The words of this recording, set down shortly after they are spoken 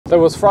There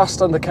was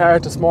frost on the car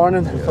this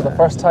morning for the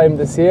first time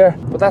this year,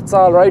 but that's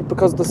all right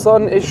because the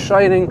sun is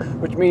shining,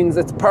 which means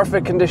it's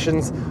perfect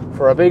conditions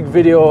for a big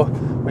video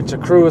which a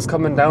crew is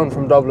coming down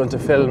from Dublin to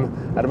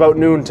film at about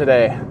noon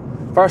today.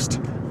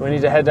 First, we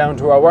need to head down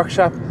to our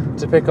workshop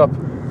to pick up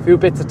a few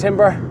bits of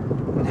timber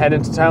and head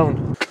into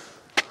town.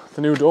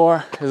 The new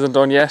door isn't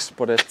done yet,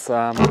 but it's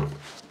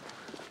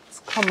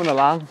coming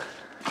along.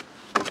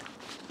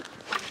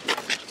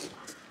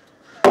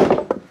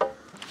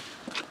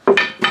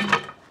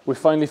 We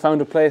finally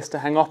found a place to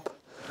hang up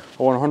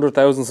a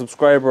 100,000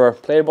 subscriber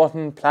play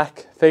button,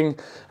 plaque thing,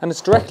 and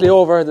it's directly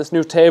over this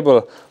new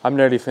table. I'm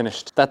nearly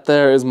finished. That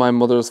there is my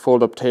mother's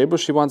fold-up table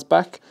she wants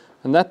back,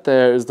 and that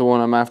there is the one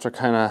I'm after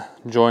kind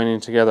of joining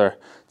together.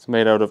 It's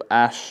made out of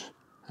ash,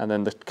 and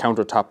then the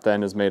countertop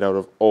then is made out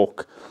of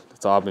oak.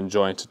 It's all been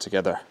jointed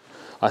together.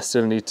 I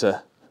still need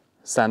to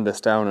sand this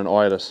down and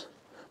oil it,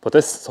 but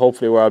this is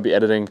hopefully where I'll be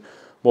editing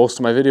most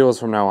of my videos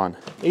from now on.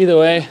 Either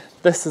way,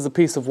 this is a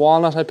piece of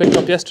walnut I picked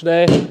up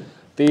yesterday.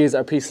 These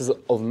are pieces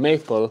of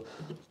maple.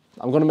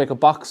 I'm going to make a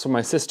box for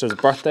my sister's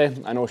birthday.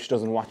 I know she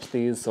doesn't watch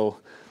these, so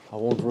I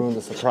won't ruin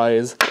the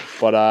surprise.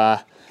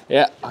 But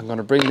yeah, I'm going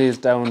to bring these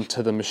down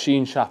to the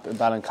machine shop in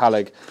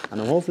Ballincollig, and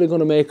I'm hopefully going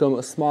to make them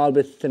a small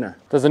bit thinner.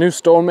 There's a new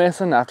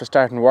stonemason after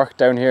starting work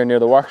down here near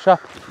the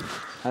workshop,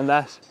 and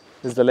that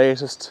is the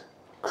latest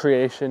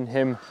creation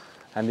him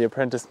and the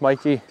apprentice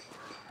Mikey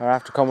are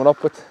after coming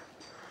up with.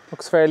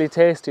 Looks fairly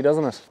tasty,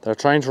 doesn't it? They're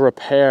trying to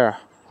repair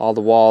all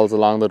the walls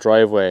along the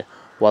driveway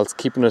whilst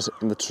keeping it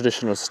in the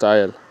traditional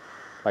style,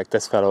 like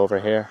this fella over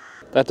here.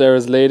 That there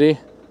is Lady,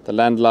 the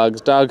landlord's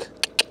dog.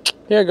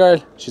 Here,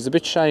 girl, she's a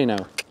bit shy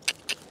now.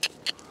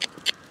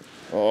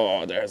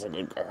 Oh, there's a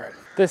good girl.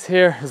 This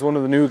here is one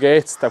of the new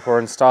gates that were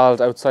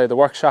installed outside the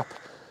workshop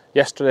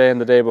yesterday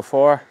and the day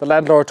before. The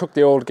landlord took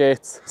the old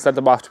gates, sent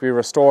them off to be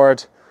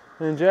restored,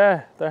 and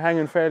yeah, they're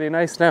hanging fairly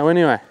nice now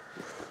anyway.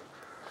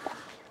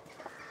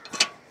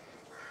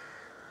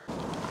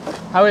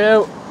 How are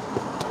you?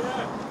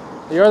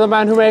 Yeah. You're the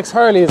man who makes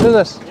Hurleys, is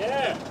it?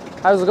 Yeah.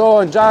 How's it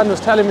going? John was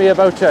telling me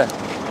about you.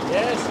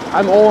 Yes.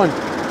 I'm Owen.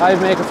 I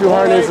make a few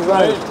Hurleys as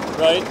well.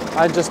 Right.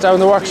 I'm just down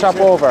the workshop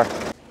over.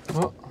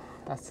 Oh,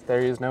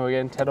 there he is now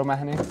again, Ted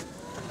O'Mahony.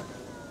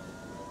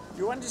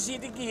 You want to see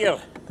the gear?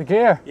 The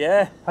gear?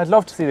 Yeah. I'd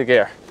love to see the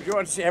gear. Do you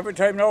want to see every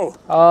time now?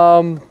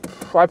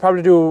 I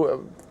probably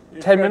do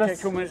 10 minutes.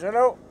 Take 2 minutes,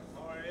 hello.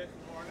 How are you?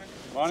 Morning.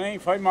 Morning,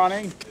 fine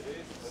morning. It is.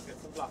 Let's get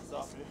some blocks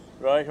off me.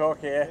 Right,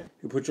 okay.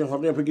 You put your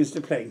hurley up against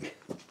the plank.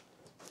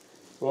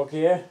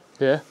 Okay?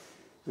 Yeah.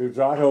 You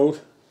draw it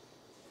out.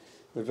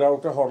 You draw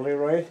out the hurley,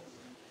 right?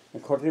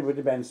 And cut it with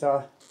the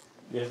bandsaw.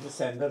 There's the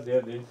sander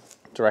there then.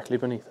 Directly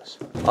beneath it.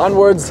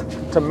 Onwards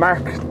to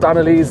Mark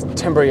Donnelly's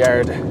timber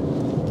yard.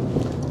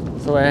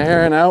 So we're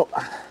here now,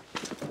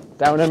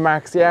 down in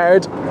Mark's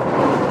yard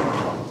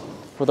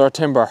with our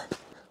timber.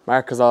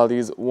 Mark has all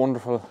these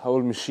wonderful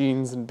old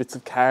machines and bits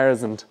of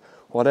cars and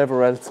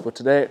whatever else, but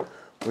today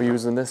we're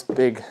using this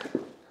big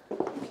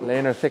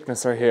planer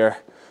thicknesser here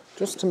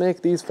just to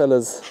make these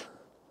fellas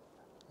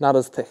not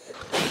as thick.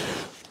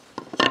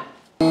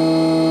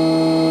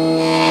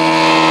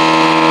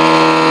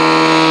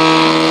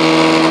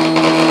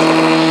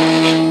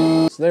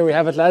 So there we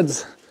have it,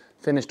 lads.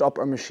 Finished up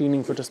our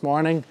machining for this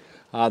morning.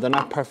 They're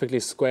not perfectly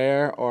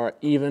square or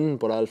even,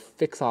 but I'll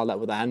fix all that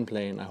with a hand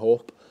plane, I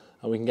hope,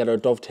 and we can get our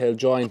dovetail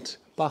joint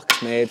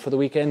box made for the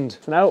weekend.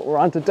 So now we're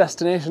on to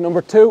destination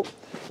number 2,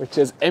 which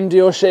is MD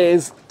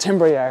O'Shea's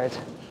timber yard.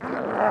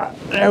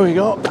 There we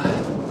go.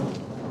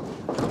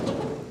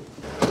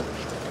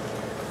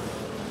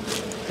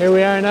 Here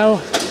we are now,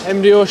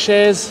 MD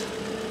O'Shea's.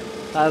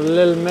 Got a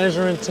little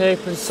measuring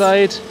tape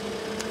inside.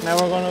 Now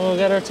we're going to go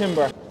get our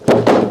timber.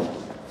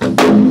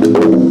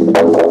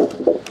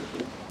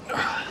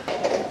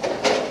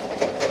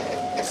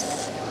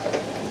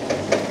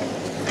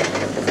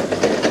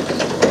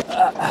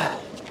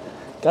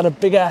 Got a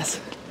big ass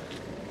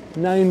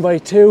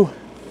 9x2,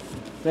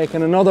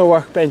 making another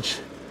workbench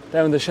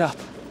down the shop.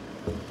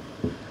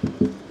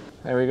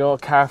 There we go,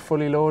 car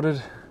fully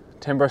loaded,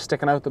 timber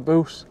sticking out the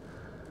boot.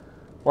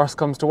 Worst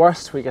comes to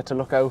worst, we get to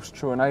look out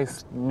through a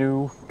nice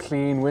new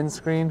clean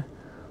windscreen.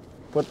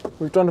 But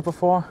we've done it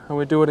before and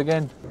we do it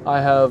again. I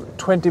have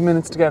 20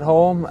 minutes to get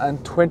home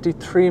and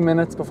 23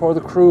 minutes before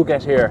the crew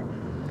get here.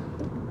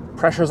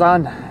 Pressure's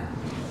on.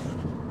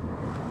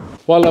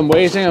 While I'm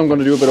waiting, I'm going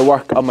to do a bit of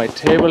work on my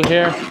table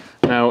here.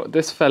 Now,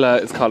 this fella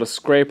is called a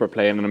scraper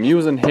plane, and I'm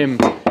using him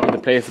in the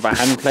place of a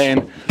hand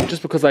plane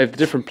just because I have the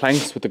different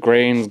planks with the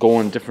grains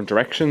going different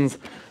directions.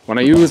 When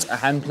I use a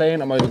hand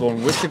plane, I'm either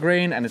going with the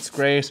grain and it's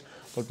great,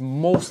 but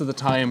most of the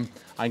time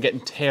I'm getting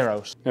tear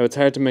out. Now, it's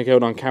hard to make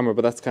out on camera,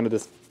 but that's kind of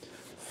this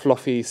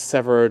fluffy,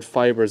 severed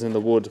fibres in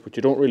the wood, which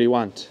you don't really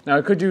want. Now,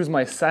 I could use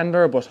my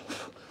sander, but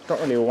don't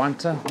really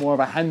want to. More of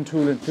a hand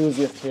tool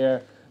enthusiast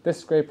here. This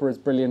scraper is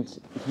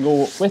brilliant. You can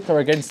go with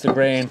or against the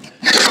grain.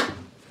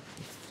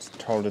 Just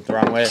told it the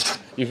wrong way.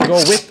 You can go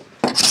with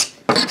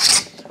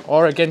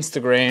or against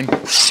the grain.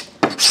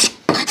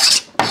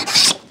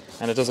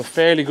 And it does a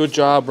fairly good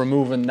job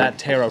removing that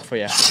tear out for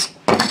you.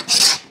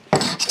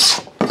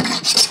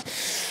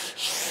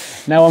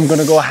 Now I'm going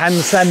to go hand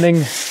sanding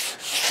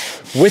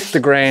with the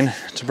grain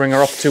to bring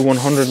her up to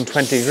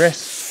 120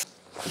 grit.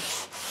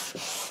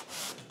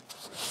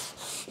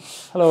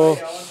 Hello.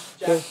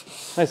 Good.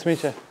 Nice to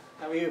meet you.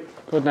 How are you?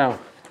 Good now.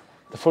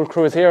 The full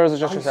crew is here, or is it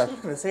just yourself? I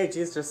was going to say,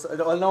 geez,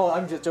 well, no,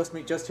 I'm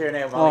just here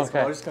now. Oh, okay.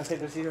 I was just going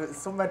to say, there's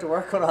some amount of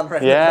work going on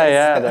right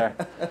Yeah, they're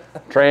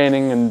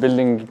training and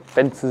building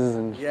fences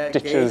and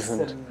ditches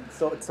and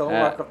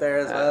work up there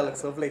as well.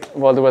 It's lovely.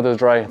 While the weather's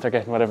dry, they're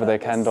getting whatever they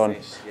can done.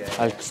 Yeah.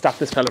 I'll stop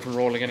this fella from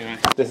rolling anyway.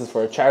 This is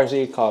for a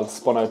charity called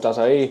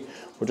spunout.ie.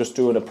 We're just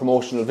doing a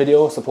promotional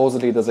video.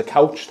 Supposedly there's a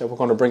couch that we're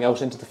going to bring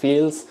out into the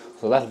fields,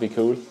 so that'll be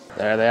cool.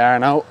 There they are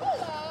now.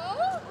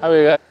 How are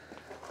you?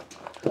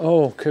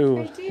 Oh,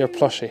 cool. You're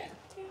plushy.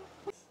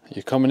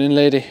 You coming in,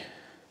 lady?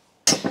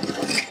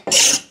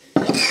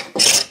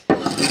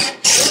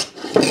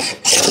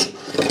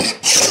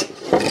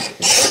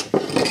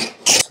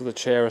 So the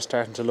chair is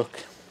starting to look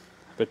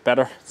a bit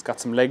better. It's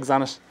got some legs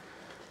on it.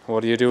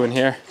 What are you doing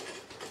here?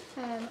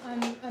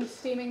 I'm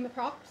steaming the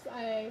props.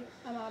 I'm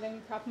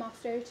adding prop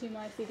master to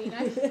my CD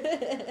now.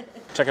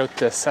 Check out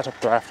the setup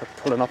they're after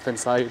pulling up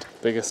inside.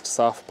 Biggest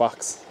soft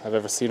box I've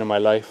ever seen in my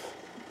life.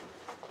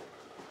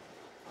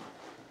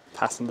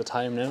 Passing the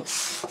time now.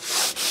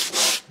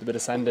 A bit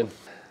of sanding.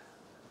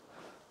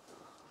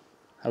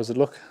 How does it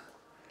look?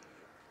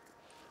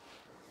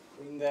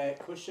 Bring the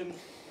cushion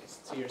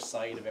to your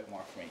side a bit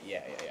more for me.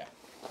 Yeah.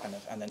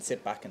 And then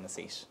sit back in the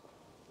seat.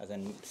 As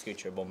in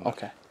scoot your bum back.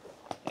 Okay.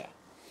 Yeah.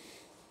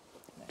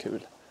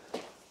 Cool.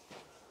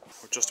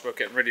 We're just about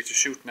getting ready to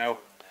shoot now.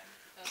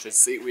 You should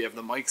see we have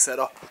the mic set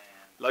up.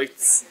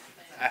 Lights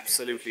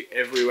absolutely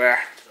everywhere.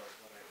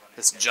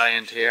 This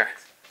giant here.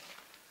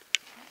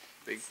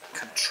 Big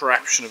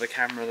contraption of a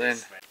camera then.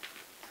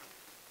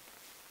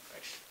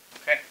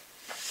 Okay.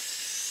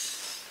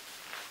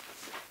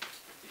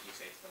 Did you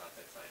say it's the left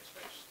side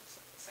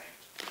the same?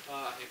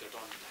 I think they're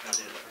done for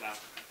now.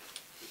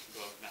 We can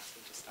go and ask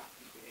them to stop.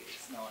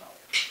 No,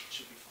 it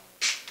should be fine.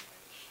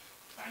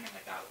 Banging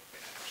like that,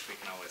 we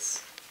can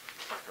always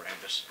work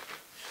around it.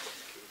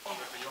 Oh,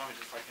 you want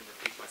me to I can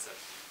repeat myself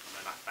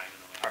when I'm not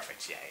banging away?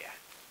 Perfect, yeah.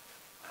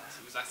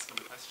 So who's asking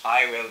the question?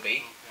 I will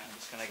be. Okay. I'm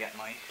just going to get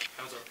my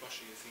How's our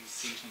plushie? Is he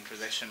seating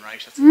position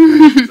right. That's a good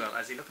question as well.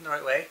 Is he looking the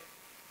right way?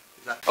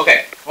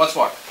 Okay, once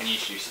more. Can you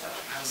introduce yourself?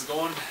 How's it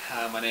going?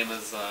 My name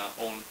is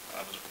Owen.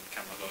 I was looking at the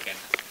camera go again.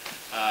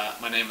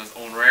 My name is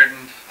Owen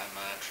Reardon. I'm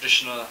a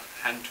traditional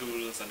hand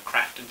tools and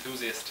craft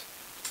enthusiast.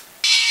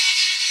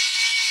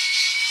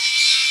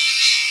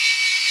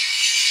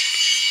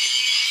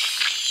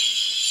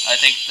 I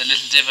think the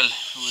little devil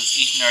who was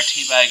eating our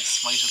tea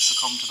bags might have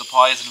succumbed to the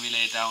poison we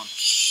laid down.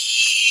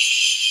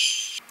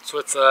 So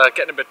it's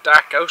getting a bit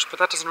dark out, but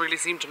that doesn't really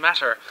seem to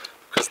matter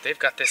because they've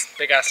got this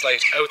big ass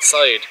light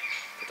outside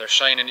that they're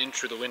shining in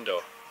through the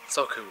window.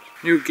 So cool.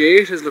 New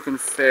gate is looking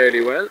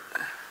fairly well. You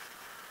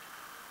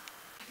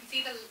can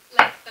see the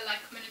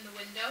light coming in the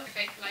window.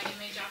 Fake light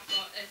image up,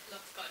 but it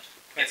looks good.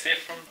 Can I see it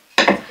from?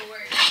 It's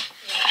bored.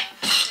 Yeah.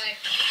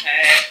 Like,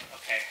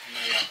 Okay, I'm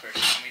really awkward.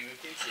 Can we move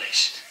the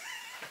insulation?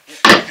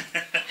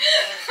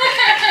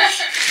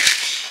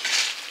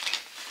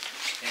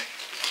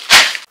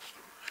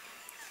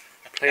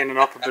 Cleaning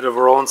up a bit of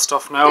our own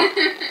stuff now.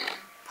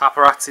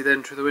 Paparazzi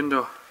then through the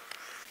window.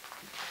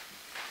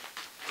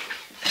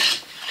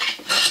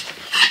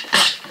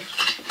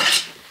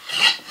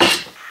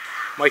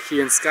 Mikey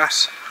and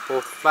Scott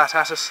both flat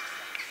at it.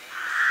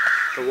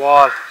 The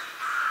wall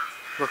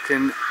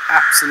looking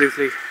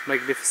absolutely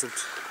magnificent.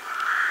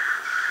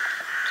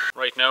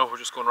 Right now we're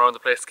just going around the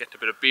place getting a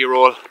bit of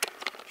B-roll.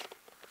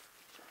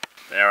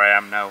 There I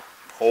am now,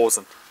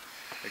 posing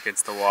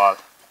against the wall.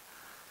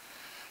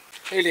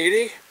 Hey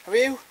lady, how are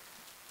you?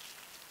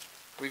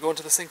 Are we going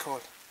to the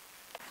sinkhole?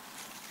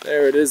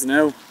 There it is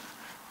now.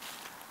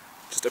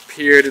 Just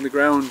appeared in the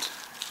ground.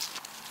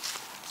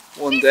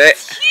 One day.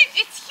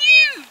 it's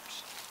huge!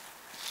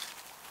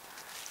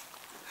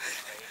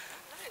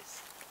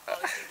 Nice.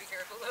 Honestly, be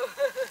careful though.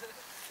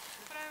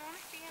 But I want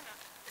to be in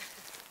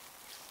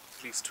it.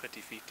 At least 20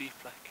 feet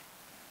deep, like.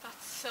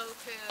 That's so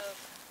cool.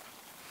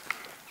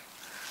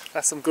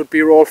 That's some good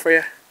B-roll for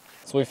you.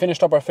 So we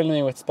finished up our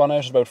filming with Spun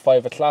Out at about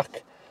 5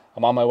 o'clock.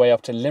 I'm on my way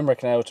up to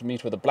Limerick now to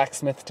meet with a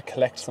blacksmith to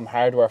collect some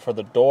hardware for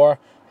the door.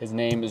 His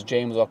name is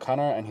James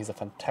O'Connor and he's a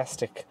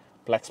fantastic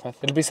blacksmith.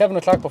 It'll be 7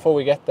 o'clock before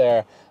we get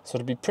there, so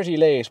it'll be pretty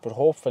late, but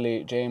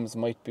hopefully James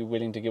might be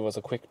willing to give us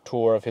a quick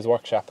tour of his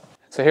workshop.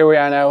 So here we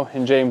are now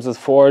in James's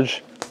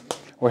forge.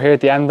 We're here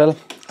at the anvil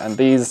and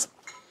these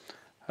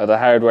are the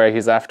hardware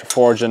he's after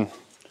forging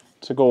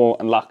to go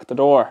and lock the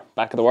door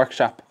back of the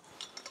workshop.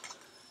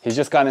 He's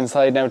just gone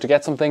inside now to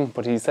get something,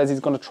 but he says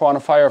he's going to throw on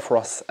a fire for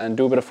us and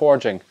do a bit of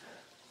forging.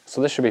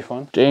 So this should be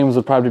fun. James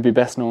would probably be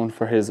best known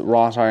for his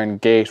wrought iron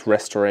gate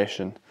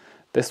restoration.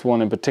 This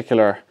one in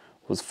particular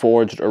was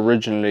forged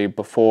originally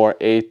before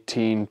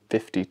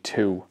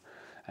 1852,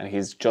 and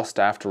he's just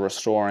after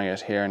restoring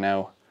it here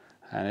now,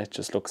 and it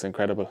just looks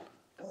incredible.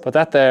 But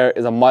that there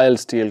is a mild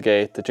steel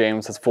gate that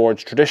James has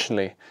forged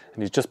traditionally,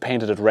 and he's just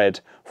painted it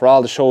red. For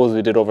all the shows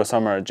we did over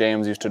summer,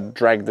 James used to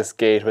drag this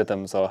gate with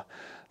him, so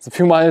it's a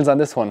few miles on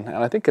this one, and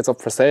I think it's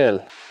up for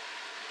sale.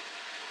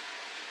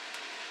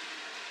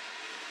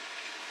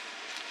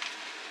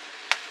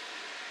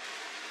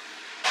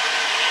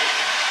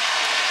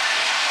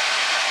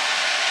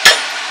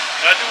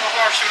 Do a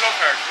horseshoe love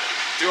heart.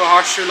 Do a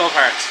horseshoe love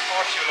heart.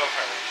 Horseshoe love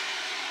heart.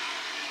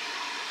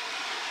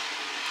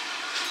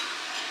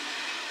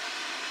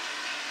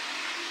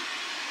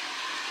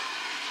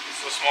 This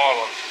is a small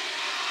one.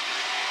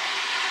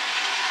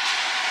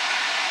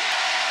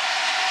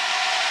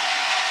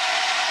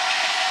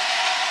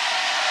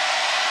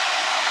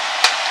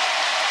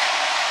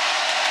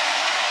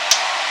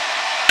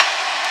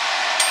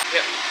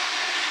 Yep.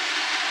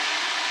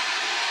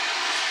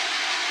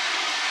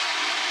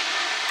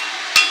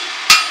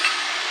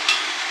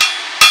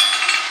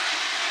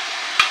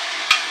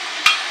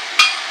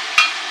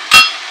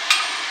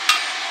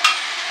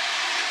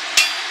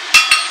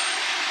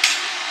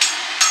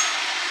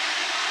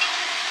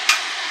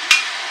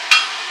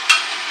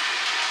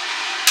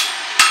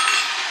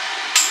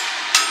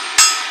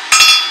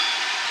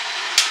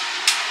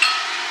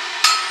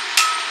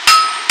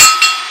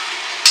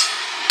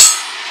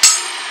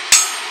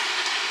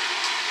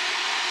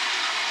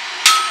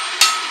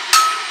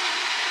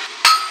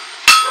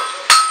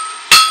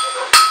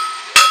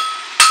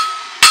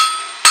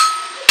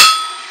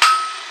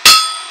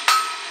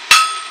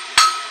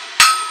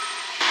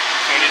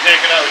 Take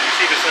it out, you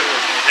see the silver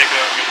when you take it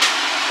out.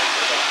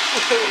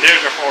 And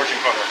there's your forging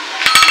colour.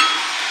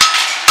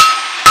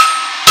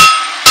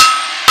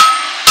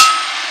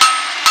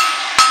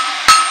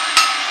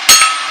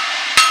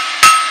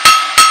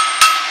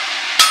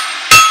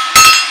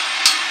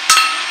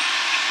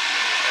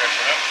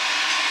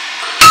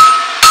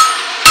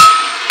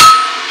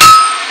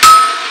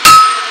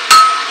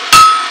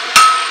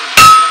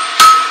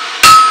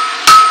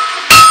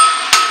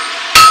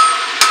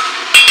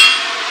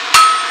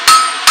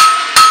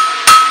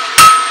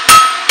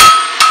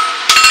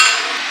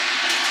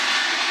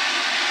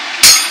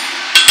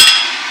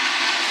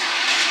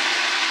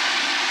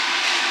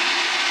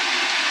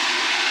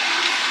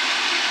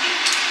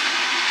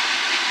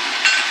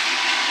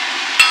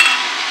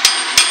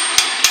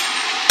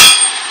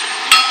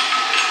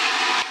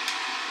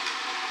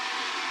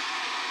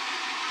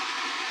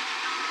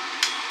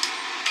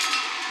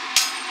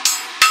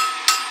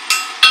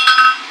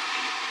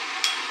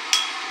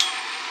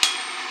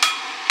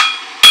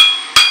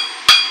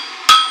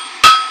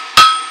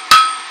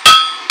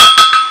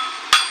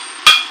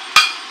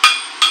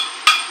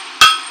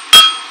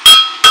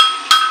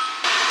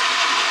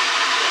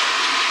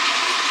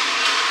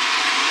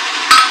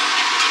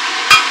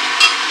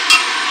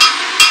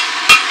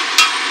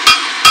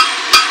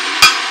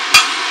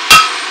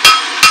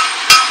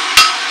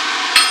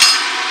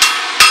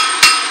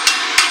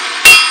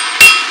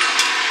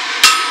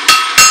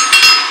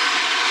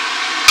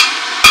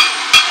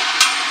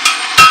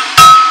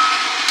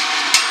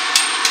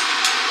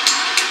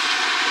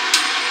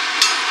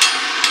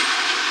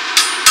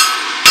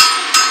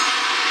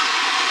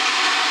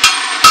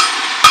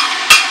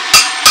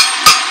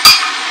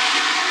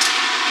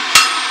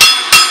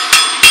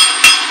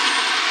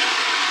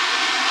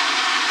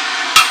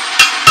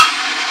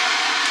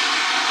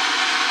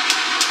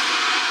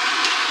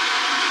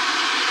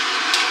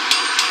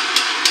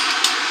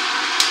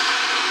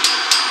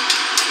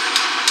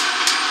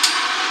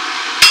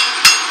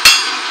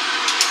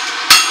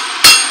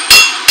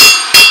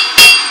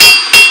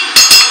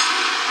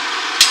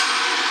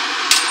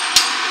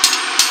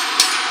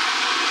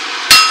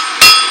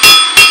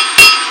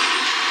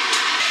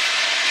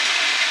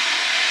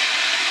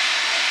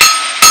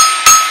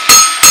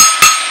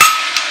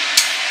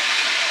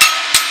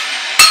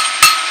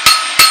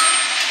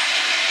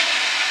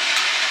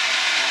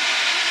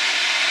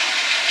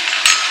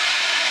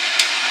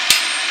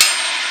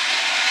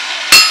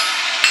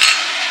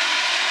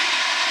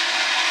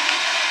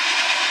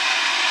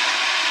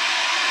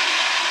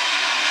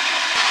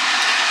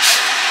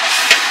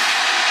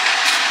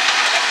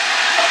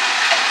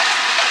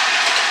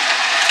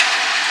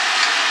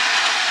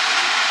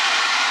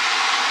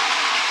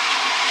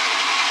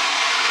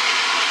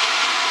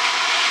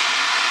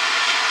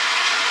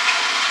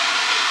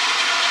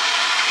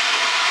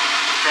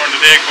 During the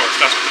day course,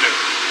 that's what to do.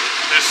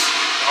 This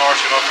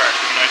horseshoe love heart,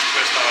 do a nice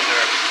twist on it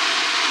there.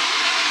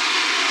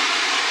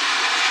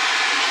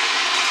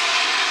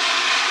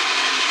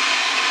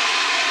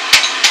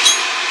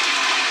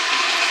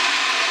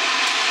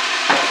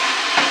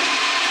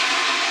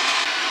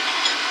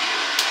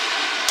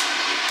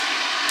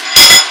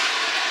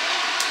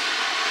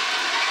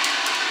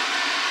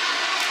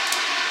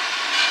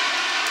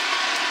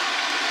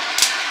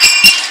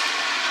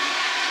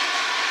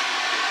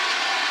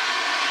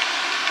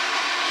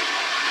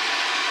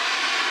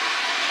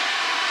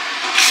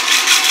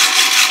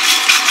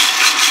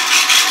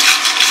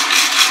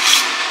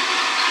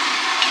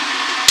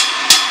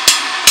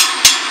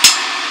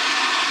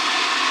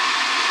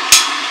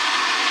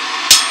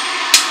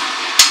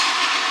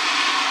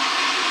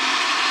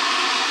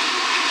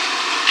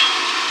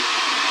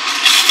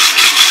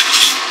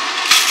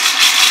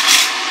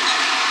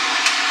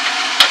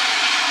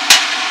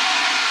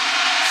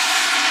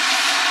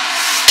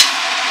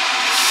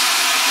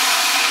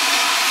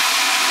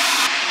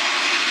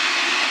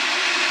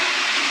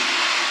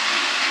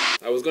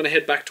 was going to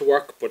head back to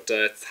work, but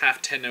it's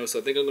 10:30 now, so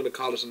I think I'm going to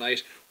call it a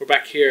night. We're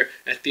back here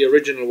at the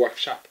original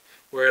workshop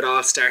where it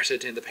all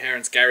started in the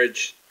parents'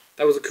 garage.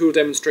 That was a cool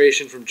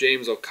demonstration from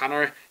James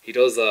O'Connor. He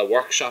does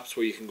workshops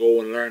where you can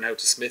go and learn how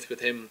to smith with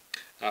him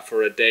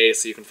for a day.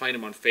 So you can find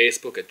him on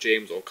Facebook at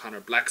James O'Connor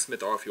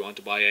Blacksmith, or if you want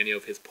to buy any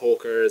of his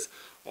pokers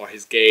or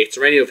his gates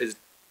or any of his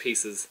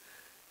pieces,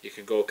 you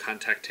can go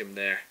contact him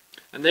there.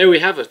 And there we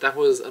have it. That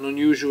was an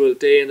unusual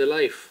day in the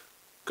life.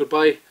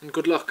 Goodbye and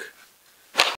good luck.